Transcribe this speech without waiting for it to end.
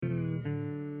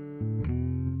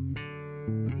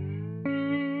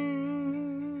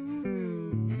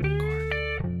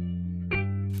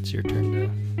it's your turn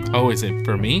to Oh, is it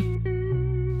for me?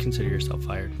 consider yourself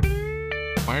fired.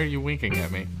 Why are you winking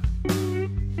at me?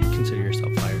 Consider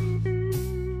yourself fired.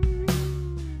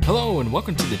 Hello, and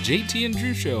welcome to the JT and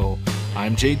Drew Show.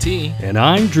 I'm JT, And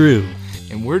I'm Drew.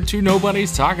 and we're two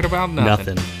nobodies talking about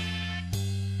nothing.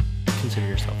 Consider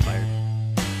yourself fired.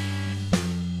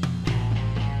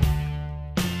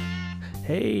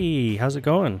 Hey, how's it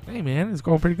going? Hey, man, it's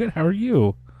going pretty good. How are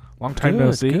you? Long time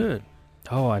no see. Good.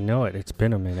 Oh, I know it. It's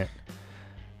been a minute.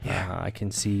 Yeah. I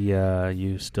can see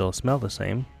you still smell the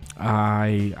same.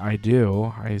 I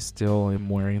do. I still am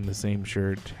wearing the same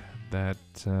shirt that...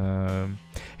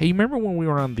 Hey, you remember when we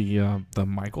were on the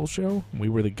Michael show? We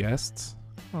were the guests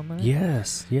on that?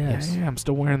 Yes. Yeah, I'm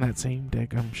still wearing that same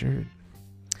deckgum shirt.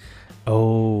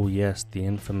 Oh, yes, the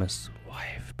infamous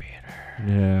wife beater.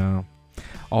 Yeah.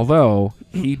 Although,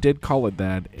 he did call it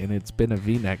that, and it's been a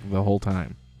V-neck the whole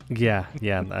time. Yeah,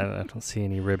 I don't see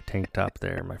any rib tank top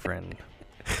there, my friend.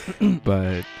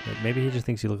 But, Maybe he just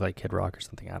thinks you look like Kid Rock or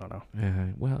something. I don't know.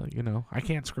 well, you know, I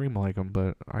can't scream like him,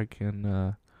 but I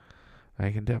can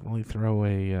definitely throw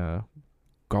a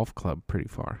golf club pretty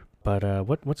far. But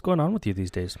what's going on with you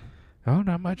these days? Oh,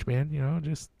 not much, man. You know,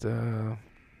 just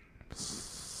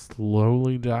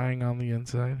slowly dying on the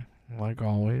inside, like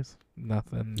always.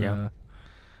 Nothing. Yeah.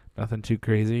 Nothing too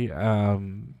crazy. I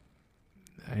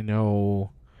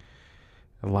know.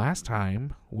 Last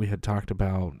time we had talked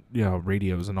about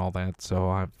radios and all that, so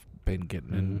I've been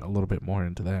getting in a little bit more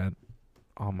into that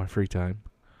on my free time.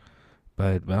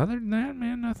 But other than that,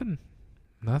 man,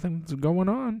 nothing's going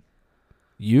on.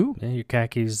 You? Yeah, your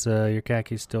khakis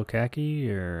still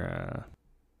khaki, or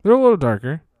They're a little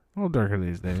darker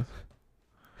these days,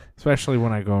 especially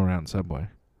when I go around Subway.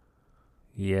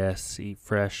 yes, eat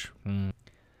fresh.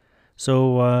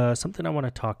 So something I want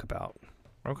to talk about.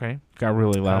 Okay, got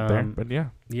really loud there, but yeah.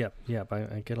 Yep.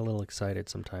 I get a little excited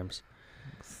sometimes.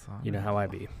 You know how I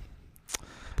be,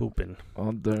 pooping.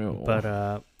 Oh, no.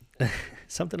 But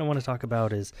something I want to talk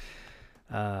about is,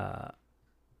 I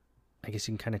guess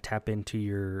you can kind of tap into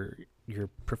your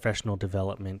professional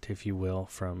development, if you will,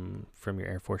 from your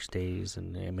Air Force days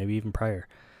and maybe even prior.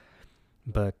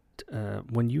 But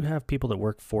when you have people that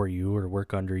work for you or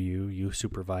work under you, you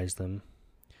supervise them.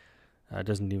 It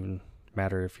doesn't even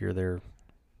matter if you're their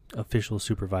official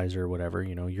supervisor or whatever.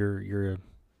 You know, you're a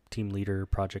team leader,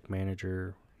 project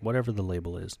manager, whatever the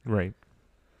label is. Right.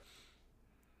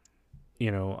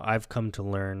 You know, I've come to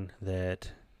learn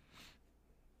that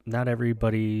not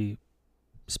everybody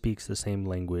speaks the same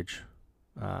language.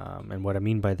 And what I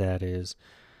mean by that is,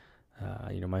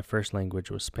 my first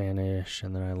language was Spanish,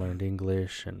 and then I learned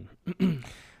English, and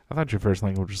I thought your first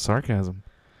language was sarcasm.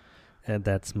 and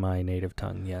that's my native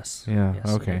tongue, yes. Yeah, Yes,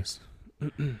 it okay. is.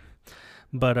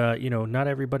 But, not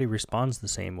everybody responds the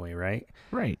same way, right?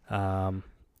 Right.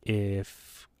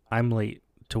 If I'm late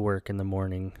to work in the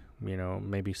morning,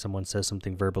 maybe someone says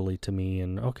something verbally to me,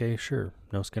 and okay, sure,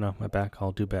 no skin off my back,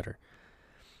 I'll do better.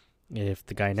 If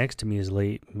the guy next to me is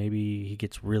late, maybe he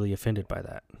gets really offended by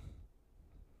that.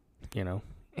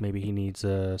 Maybe he needs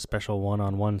a special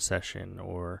one-on-one session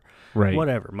or Right.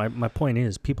 whatever. My point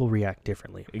is, people react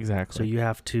differently. Exactly. So you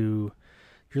have to,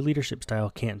 your leadership style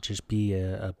can't just be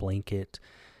a blanket,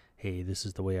 hey, this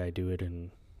is the way I do it,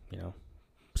 and,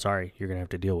 sorry, you're going to have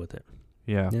to deal with it.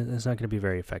 Yeah. It's not going to be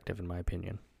very effective, in my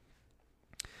opinion.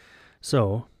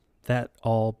 So, that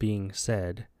all being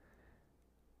said,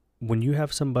 when you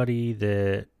have somebody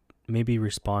that maybe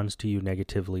responds to you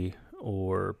negatively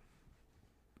or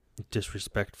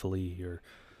disrespectfully or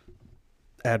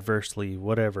adversely,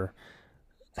 whatever,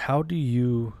 how do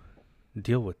you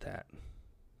deal with that?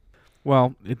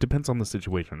 Well, it depends on the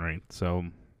situation, right? So,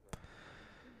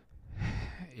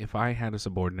 if I had a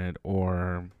subordinate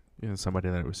or somebody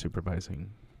that I was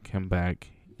supervising come back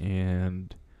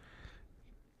and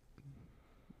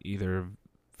either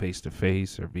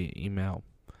face-to-face or via email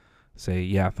say,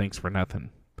 yeah, thanks for nothing,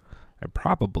 I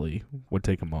probably would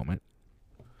take a moment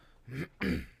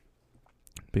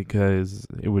because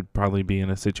it would probably be in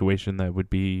a situation that would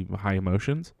be high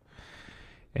emotions,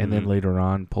 and then later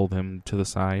on pull them to the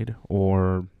side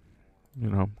or,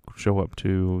 show up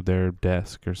to their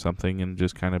desk or something and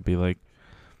just kind of be like,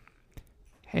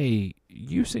 hey,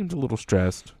 you seemed a little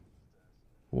stressed.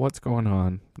 What's going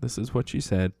on? This is what you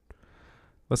said.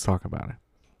 Let's talk about it.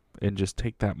 And just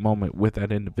take that moment with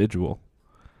that individual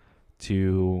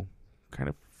to kind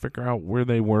of figure out where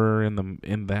they were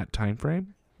in that time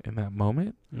frame, in that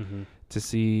moment, to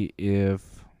see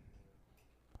if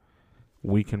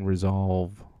we can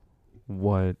resolve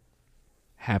what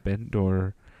happened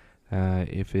or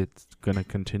if it's going to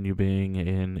continue being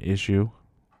an issue,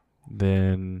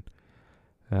 then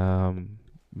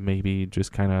maybe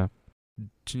just kind of,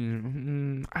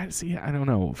 I don't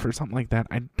know. For something like that,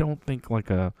 I don't think like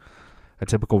a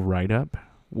typical write-up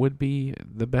would be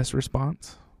the best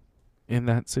response in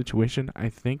that situation. I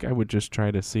think I would just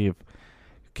try to see if,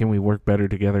 can we work better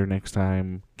together next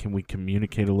time? Can we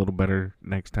communicate a little better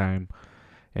next time?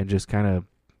 And just kind of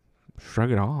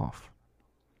shrug it off.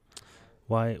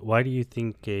 Why do you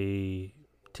think a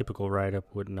typical write-up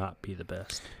would not be the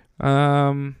best?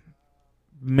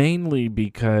 Mainly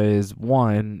because,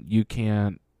 one, you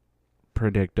can't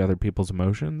predict other people's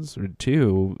emotions, or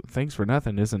two, thanks for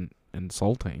nothing isn't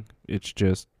insulting. It's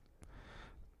just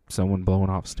someone blowing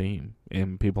off steam,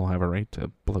 and people have a right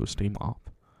to blow steam off.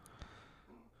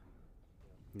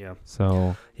 Yeah.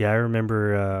 So Yeah, I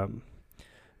remember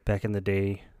back in the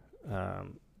day,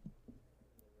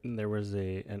 there was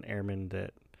an airman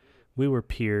that we were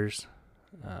peers,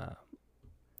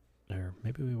 or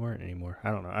maybe we weren't anymore.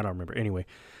 I don't know. I don't remember. Anyway,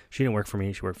 she didn't work for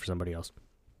me. She worked for somebody else.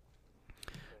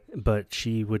 But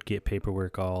she would get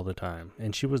paperwork all the time.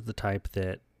 And she was the type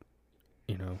that,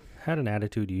 had an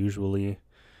attitude usually,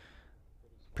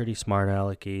 pretty smart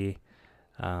alecky.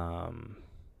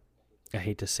 I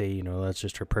hate to say, that's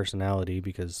just her personality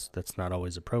because that's not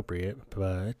always appropriate.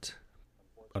 But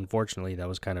unfortunately,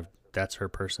 that's her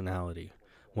personality.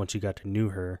 Once you got to know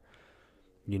her,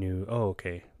 you knew, oh,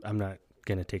 okay, I'm not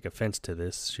going to take offense to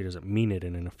this. She doesn't mean it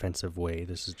in an offensive way.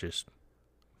 This is just,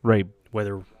 right,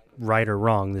 whether right or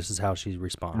wrong, this is how she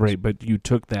responds. Right, but you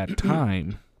took that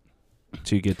time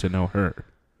to get to know her.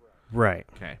 Right.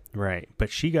 Okay. Right.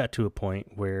 But she got to a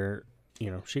point where,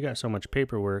 she got so much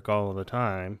paperwork all the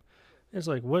time. It's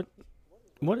like, what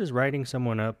is writing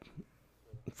someone up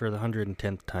for the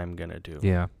 110th time going to do?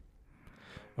 Yeah.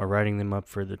 Or writing them up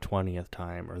for the 20th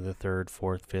time or the 3rd,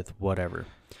 4th, 5th, whatever.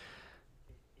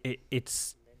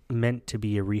 It's meant to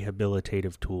be a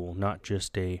rehabilitative tool, not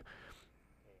just hey,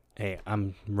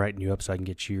 I'm writing you up so I can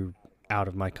get you out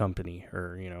of my company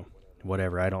or,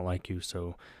 whatever. I don't like you,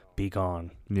 so be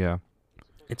gone. Yeah.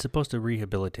 It's supposed to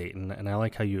rehabilitate, and I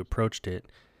like how you approached it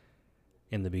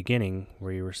in the beginning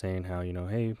where you were saying how,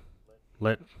 hey,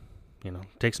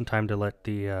 take some time to let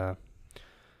the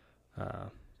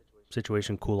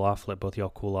situation cool off, let both y'all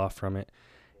cool off from it,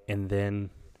 and then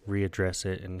readdress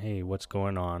it and, hey, what's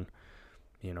going on?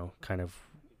 Kind of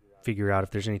figure out if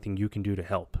there's anything you can do to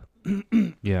help.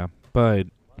 Yeah, but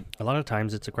a lot of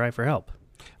times it's a cry for help.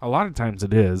 A lot of times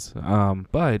it is,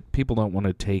 but people don't want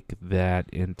to take that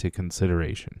into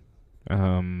consideration.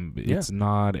 It's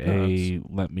not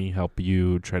let me help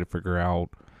you try to figure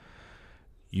out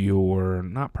your,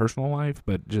 not personal life,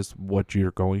 but just what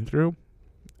you're going through.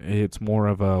 It's more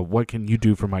of a, what can you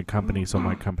do for my company so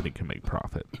my company can make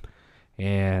profit?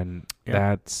 And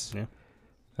that's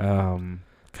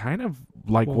kind of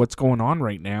like what's going on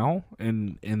right now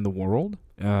in the world.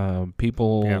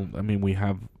 People, I mean, we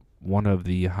have one of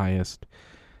the highest,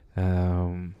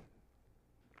 October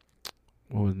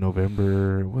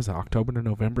to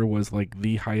November was like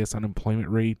the highest unemployment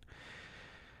rate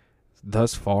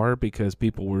thus far because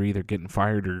people were either getting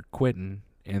fired or quitting.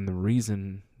 And the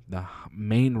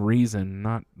main reason,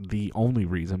 not the only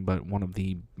reason, but one of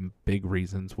the big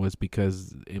reasons was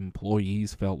because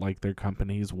employees felt like their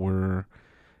companies were,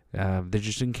 they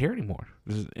just didn't care anymore.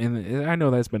 And I know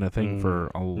that's been a thing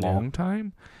for a long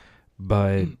time,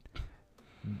 but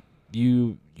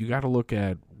you got to look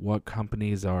at what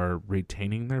companies are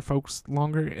retaining their folks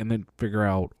longer and then figure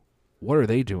out what are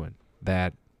they doing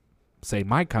that, say,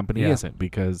 my company isn't,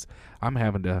 because I'm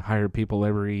having to hire people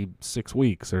every 6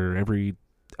 weeks or every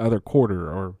other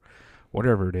quarter or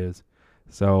whatever it is.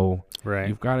 So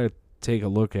you've got to take a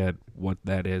look at what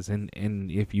that is.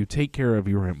 And if you take care of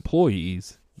your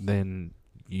employees, then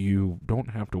you don't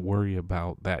have to worry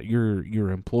about that. Your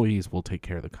employees will take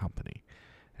care of the company.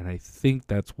 And I think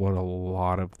that's what a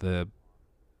lot of the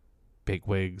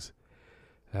bigwigs,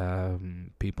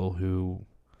 people who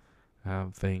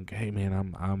think, hey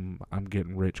man, I'm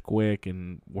getting rich quick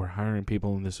and we're hiring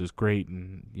people and this is great,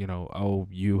 and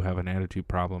you have an attitude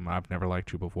problem, I've never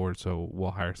liked you before, so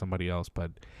we'll hire somebody else.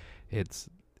 But it's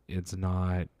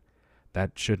not,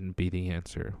 that shouldn't be the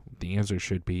answer. The answer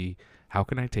should be, how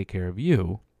can I take care of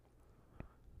you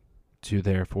to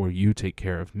therefore you take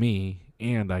care of me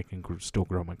and I can still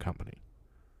grow my company.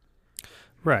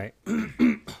 Right.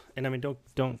 And I mean,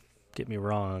 don't get me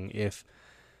wrong. If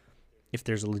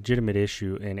there's a legitimate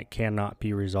issue and it cannot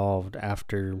be resolved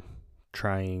after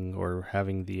trying or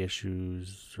having the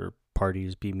issues or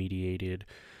parties be mediated,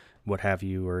 what have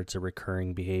you, or it's a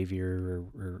recurring behavior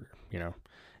or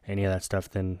any of that stuff,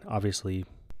 then obviously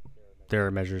there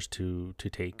are measures to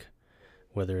take.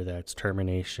 whether that's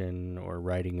termination or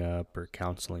writing up or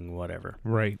counseling, whatever.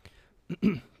 Right.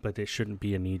 But it shouldn't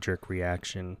be a knee-jerk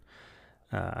reaction.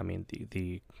 I mean,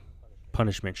 the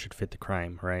punishment should fit the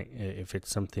crime, right? If it's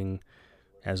something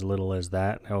as little as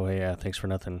that, oh yeah, thanks for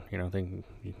nothing.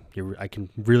 I can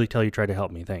really tell you tried to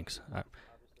help me. Thanks.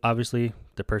 Obviously,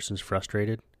 the person's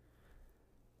frustrated.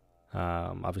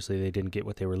 Obviously, they didn't get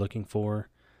what they were looking for,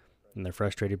 and they're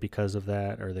frustrated because of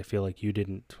that, or they feel like you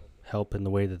didn't help in the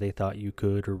way that they thought you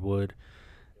could or would.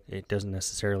 It doesn't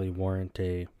necessarily warrant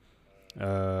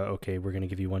okay, we're going to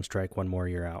give you one strike, one more,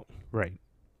 you're out. Right.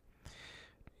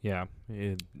 Yeah.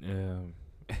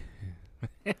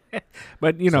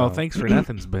 But, thanks for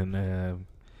nothing's been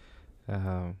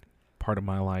part of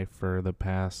my life for the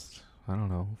past, I don't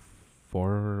know, 4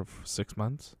 or 6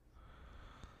 months.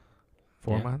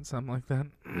 4 months, something like that.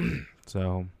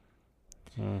 So.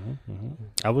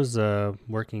 I was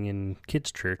working in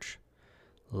kids' church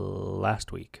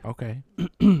last week. Okay.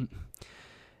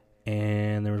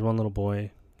 And there was one little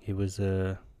boy. He was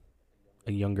a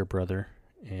younger brother,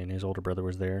 and his older brother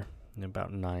was there,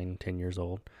 about 9, 10 years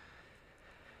old.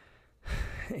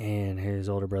 And his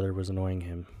older brother was annoying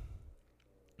him.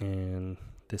 And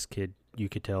this kid, you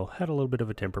could tell, had a little bit of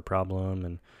a temper problem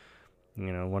and,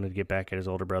 wanted to get back at his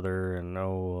older brother and,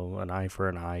 an eye for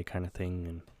an eye kind of thing.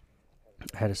 And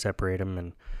had to separate him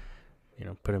and,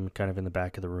 put him kind of in the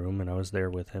back of the room. And I was there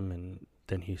with him. And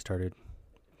then he started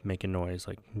making noise,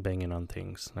 like banging on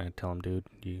things. And I'd tell him, dude,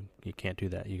 you can't do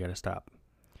that. You got to stop.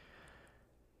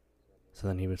 So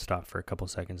then he would stop for a couple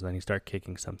seconds. And then he'd start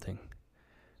kicking something.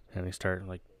 And he'd start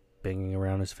like banging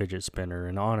around his fidget spinner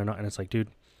and on. And it's like, dude,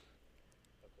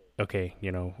 okay,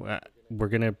 we're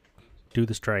going to do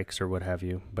the strikes or what have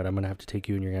you, but I'm going to have to take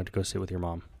you and you're going to have to go sit with your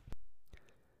mom.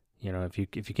 If you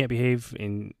can't behave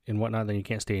in whatnot, then you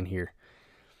can't stay in here.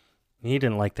 He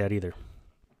didn't like that either.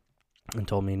 And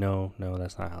told me, no,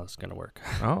 that's not how it's going to work.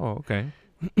 Oh, okay.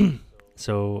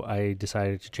 So I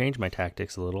decided to change my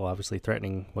tactics a little. Obviously,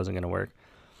 threatening wasn't going to work.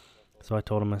 So I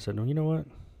told him, I said, well, you know what?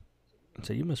 I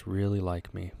said, you must really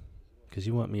like me because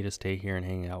you want me to stay here and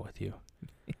hang out with you.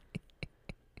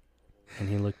 And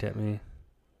he looked at me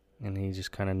and he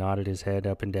just kind of nodded his head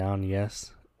up and down,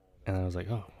 yes. And I was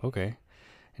like, oh, okay.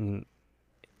 And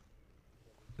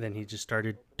then he just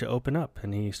started to open up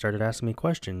and he started asking me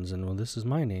questions. And, well, this is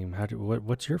my name.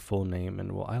 What's your full name?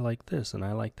 And, well, I like this and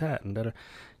I like that. And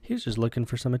he was just looking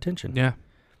for some attention. Yeah.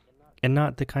 And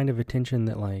not the kind of attention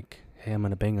that, like, hey, I'm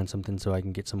going to bang on something so I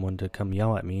can get someone to come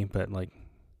yell at me. But, like,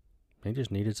 they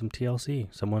just needed some TLC,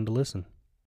 someone to listen.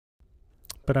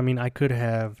 But, I mean, I could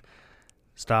have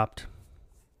stopped,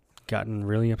 gotten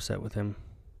really upset with him,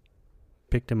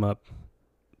 picked him up,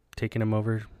 taken him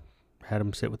over, had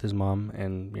him sit with his mom,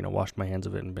 and, washed my hands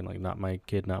of it and been like, not my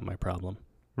kid, not my problem.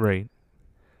 Right.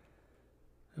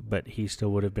 But he still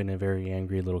would have been a very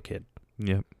angry little kid.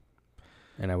 Yep.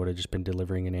 And I would have just been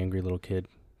delivering an angry little kid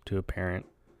to a parent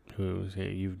who's,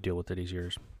 hey, you deal with it, he's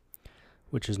yours.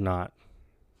 Which is not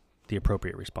the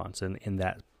appropriate response in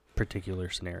that particular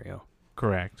scenario.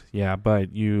 Correct. Yeah,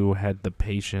 but you had the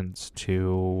patience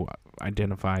to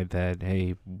identify that,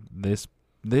 hey, this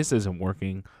isn't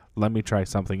working. Let me try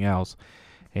something else.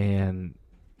 And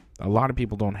a lot of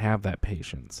people don't have that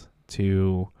patience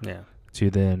to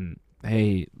then,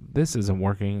 hey, this isn't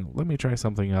working. Let me try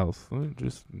something else.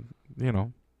 Just,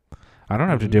 I don't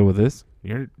have to deal with this.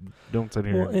 Don't sit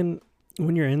here. Well, and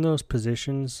when you're in those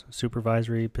positions,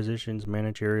 supervisory positions,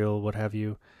 managerial, what have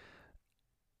you,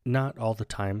 not all the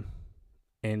time.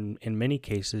 And in many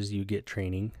cases, you get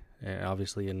training.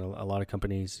 Obviously, in a lot of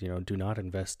companies, do not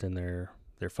invest in their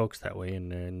folks that way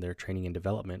and in their training and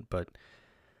development. But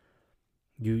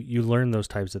you learn those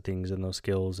types of things and those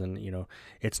skills. And,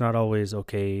 it's not always,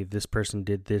 okay, this person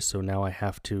did this, so now I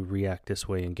have to react this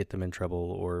way and get them in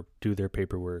trouble or do their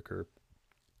paperwork or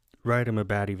write them a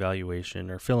bad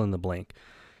evaluation or fill in the blank.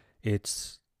 It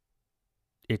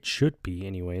should be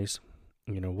anyways.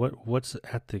 What's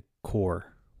at the core?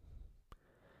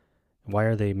 Why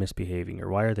are they misbehaving, or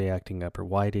why are they acting up, or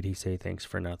why did he say thanks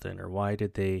for nothing, or why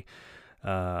did they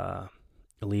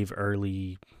leave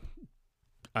early,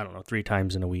 3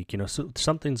 times in a week? So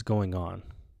something's going on.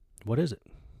 What is it?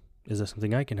 Is there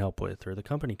something I can help with, or the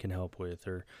company can help with,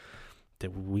 or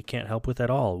that we can't help with at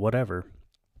all, whatever,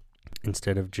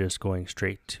 instead of just going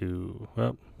straight to,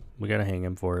 well, we got to hang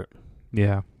him for it.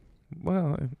 Yeah.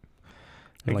 Well,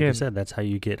 and like I said, that's how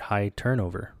you get high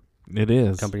turnover. It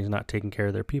is. Companies not taking care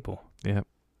of their people. Yep.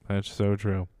 That's so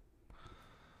true.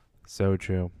 So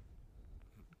true.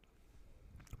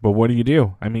 But what do you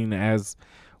do? I mean,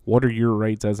 what are your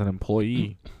rights as an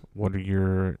employee? What are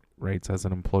your rights as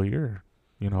an employer?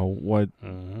 You know, what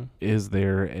Mm-hmm. is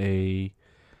there a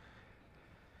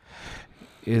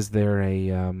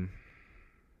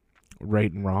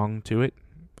right and wrong to it?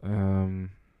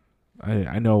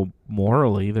 I know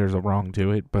morally there's a wrong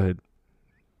to it, but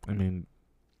I mean,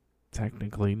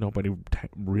 technically nobody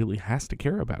really has to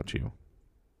care about you.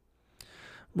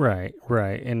 Right,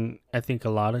 right. And I think a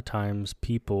lot of times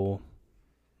people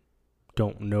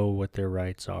don't know what their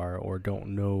rights are or don't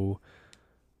know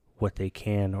what they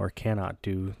can or cannot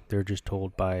do. They're just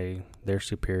told by their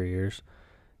superiors,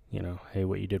 hey,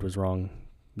 what you did was wrong.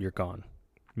 You're gone.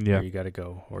 Yeah. Or you got to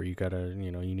go. Or you got to,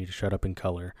 you need to shut up and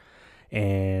color.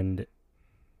 And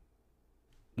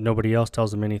nobody else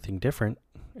tells them anything different.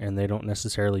 And they don't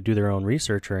necessarily do their own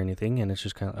research or anything. And it's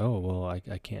just kind of, oh, well, I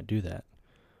can't do that.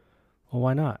 Well,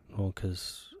 why not? Well,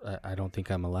 because I don't think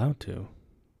I'm allowed to.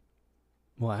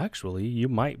 Well, actually, you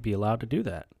might be allowed to do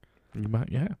that. You might,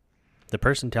 yeah. The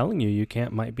person telling you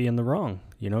can't might be in the wrong.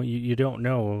 You don't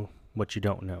know what you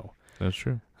don't know. That's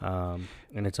true. And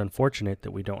it's unfortunate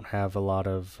that we don't have a lot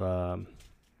of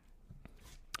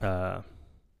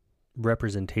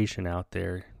representation out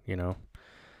there,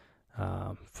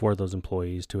 for those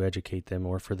employees to educate them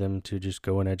or for them to just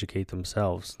go and educate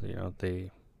themselves.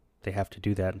 They have to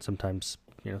do that, and sometimes,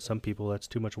 some people, that's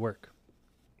too much work.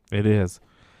 It is.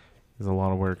 It's a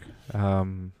lot of work.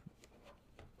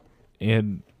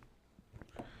 And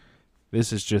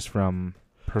this is just from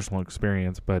personal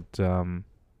experience, but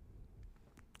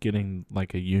getting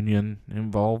like a union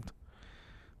involved,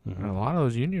 Mm-hmm. a lot of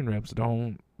those union reps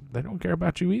don't care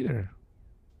about you either.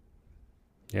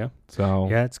 Yeah. So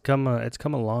Yeah, it's come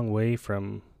a long way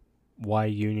from why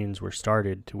unions were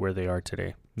started to where they are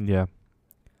today. yeah.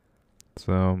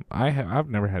 So I've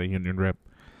never had a union rep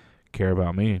care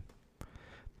about me,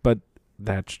 but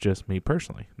that's just me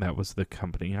personally. That was the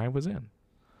company I was in.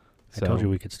 I told you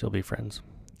we could still be friends.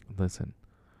 Listen,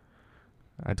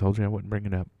 I told you I wouldn't bring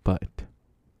it up, but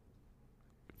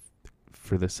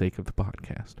for the sake of the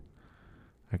podcast,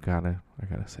 I gotta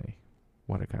say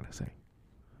what I gotta say.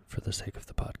 For the sake of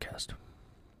the podcast.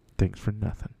 Thanks for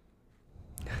nothing.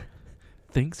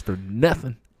 Thanks for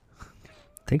nothing.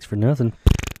 Thanks for nothing.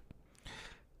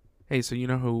 Hey, so you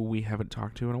know who we haven't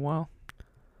talked to in a while?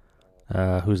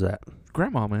 Who's that?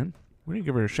 Grandma, man. We need to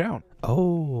give her a shout.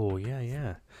 Oh, yeah.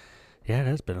 Yeah, it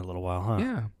has been a little while, huh?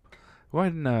 Yeah. Go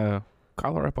ahead and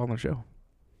call her up on the show.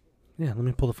 Yeah, let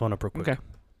me pull the phone up real quick. Okay.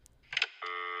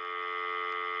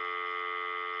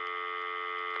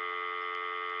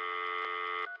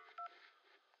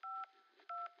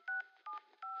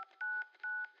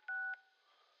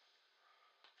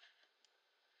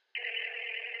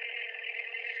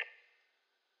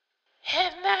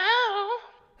 Hello.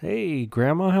 Hey,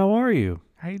 Grandma, how are you?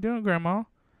 How you doing, Grandma?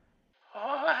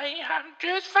 Oh, I'm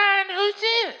just fine. Who's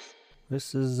this?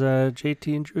 This is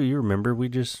JT and Drew. You remember we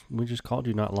just called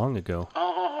you not long ago.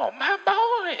 Oh, my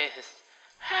boys.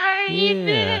 How are you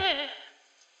Yeah. doing?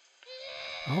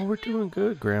 Oh, we're doing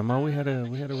good, Grandma. We had a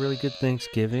really good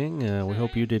Thanksgiving. We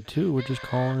hope you did too. We're just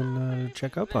calling to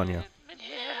check up on you.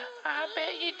 Yeah, I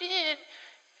bet you did.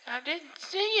 I didn't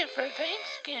see you for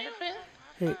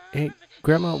Thanksgiving. Hey,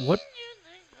 Grandma,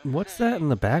 what's that in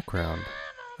the background?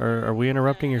 Are we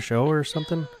interrupting your show or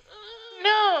something?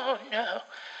 No.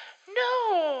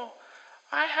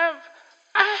 I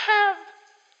have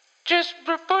just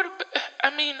reported.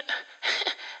 I mean,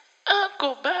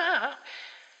 Uncle Bob.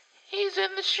 He's in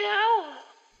the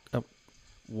shower.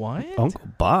 What? Uncle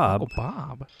Bob? Uncle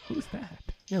Bob? Who's that?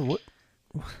 Yeah, what?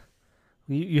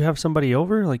 You have somebody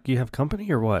over? Like you have company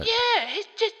or what? Yeah, it's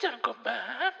just Uncle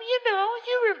Bob.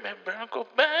 You remember Uncle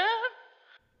Bob.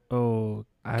 Okay.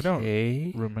 I don't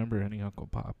remember any Uncle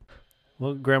Bob.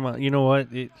 Well, Grandma, you know what?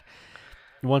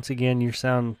 Once again, you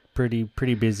sound pretty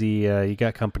busy. You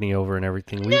got company over and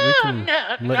everything. We can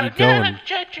let you go. And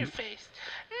Shut your face.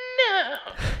 No,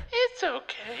 it's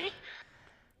okay.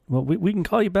 well, we can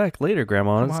call you back later,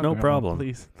 Grandma. Come It's on, no Grandma, problem.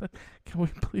 Please. Can we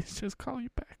please just call you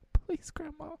back? Please,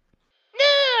 Grandma. No,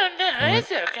 right.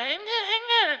 it's okay. No,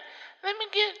 hang on. Let me.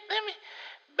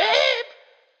 Babe.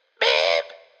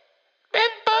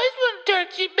 Babe, boys want to talk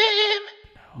to you, babe.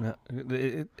 No,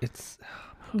 it's.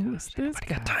 Who is this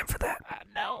guy? Got time for that? I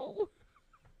know.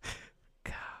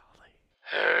 Golly.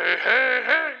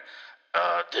 Hey.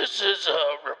 This is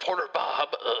Reporter Bob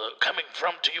coming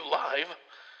to you live.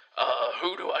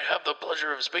 Who do I have the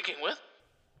pleasure of speaking with?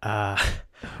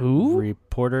 Who?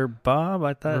 Reporter Bob.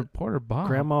 I thought Reporter Bob.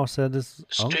 Grandma said this.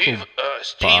 Steve. Uncle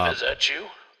Steve, Bob. is that you?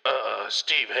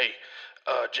 Steve, hey.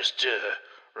 Just to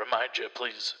remind you,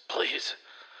 please.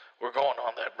 We're going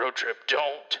on that road trip.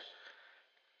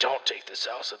 Don't take the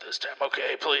salsa this time,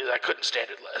 okay? Please, I couldn't stand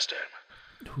it last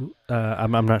time.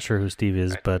 I'm not sure who Steve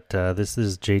is, but this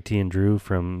is JT and Drew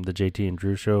from the JT and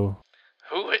Drew Show.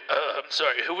 I'm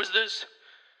sorry, who is this?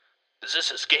 Is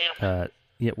this a scam?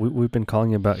 Yeah, we've been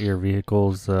calling you about your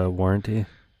vehicle's warranty.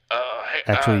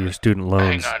 Actually, your student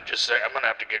loans. Hang on just a second. I'm going to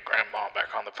have to get Grandma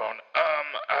back on the phone.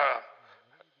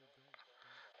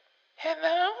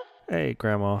 Hello? Hey,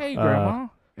 Grandma. Hey, Grandma.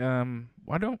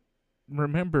 I don't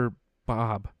remember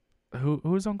Bob.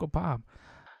 Who's Uncle Bob?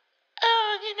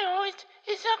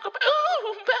 It's Uncle Bob.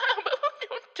 Oh, Bob.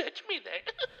 Don't touch me there.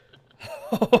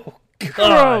 Oh,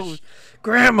 gosh.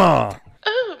 Grandma.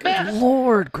 Oh, Good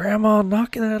Lord, Grandma,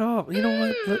 knock that off. You know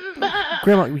what?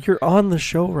 Grandma, you're on the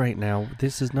show right now.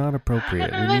 This is not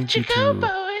appropriate. I'm We gonna need let you go, to.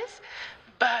 boys.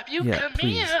 Bob, you Yeah, come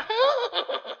please. here.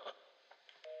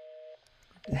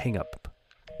 Hang up.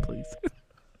 Please.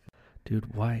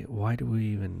 Dude, why do we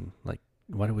even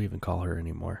call her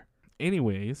anymore?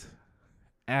 Anyways,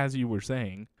 as you were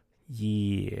saying,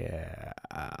 Yeah.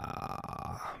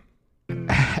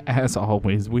 as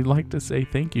always, we'd like to say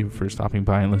thank you for stopping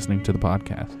by and listening to the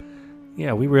podcast.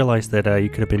 Yeah, we realized that you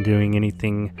could have been doing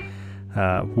anything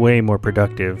way more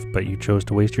productive, but you chose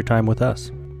to waste your time with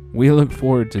us. We look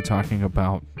forward to talking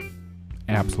about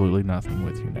absolutely nothing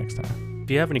with you next time.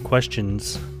 If you have any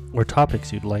questions or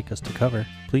topics you'd like us to cover,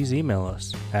 please email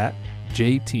us at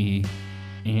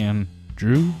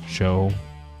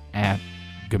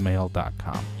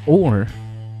jtandrewshow@gmail.com or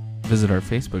visit our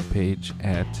Facebook page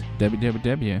at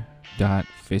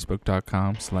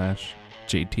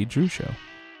www.facebook.com/JTDrewShow.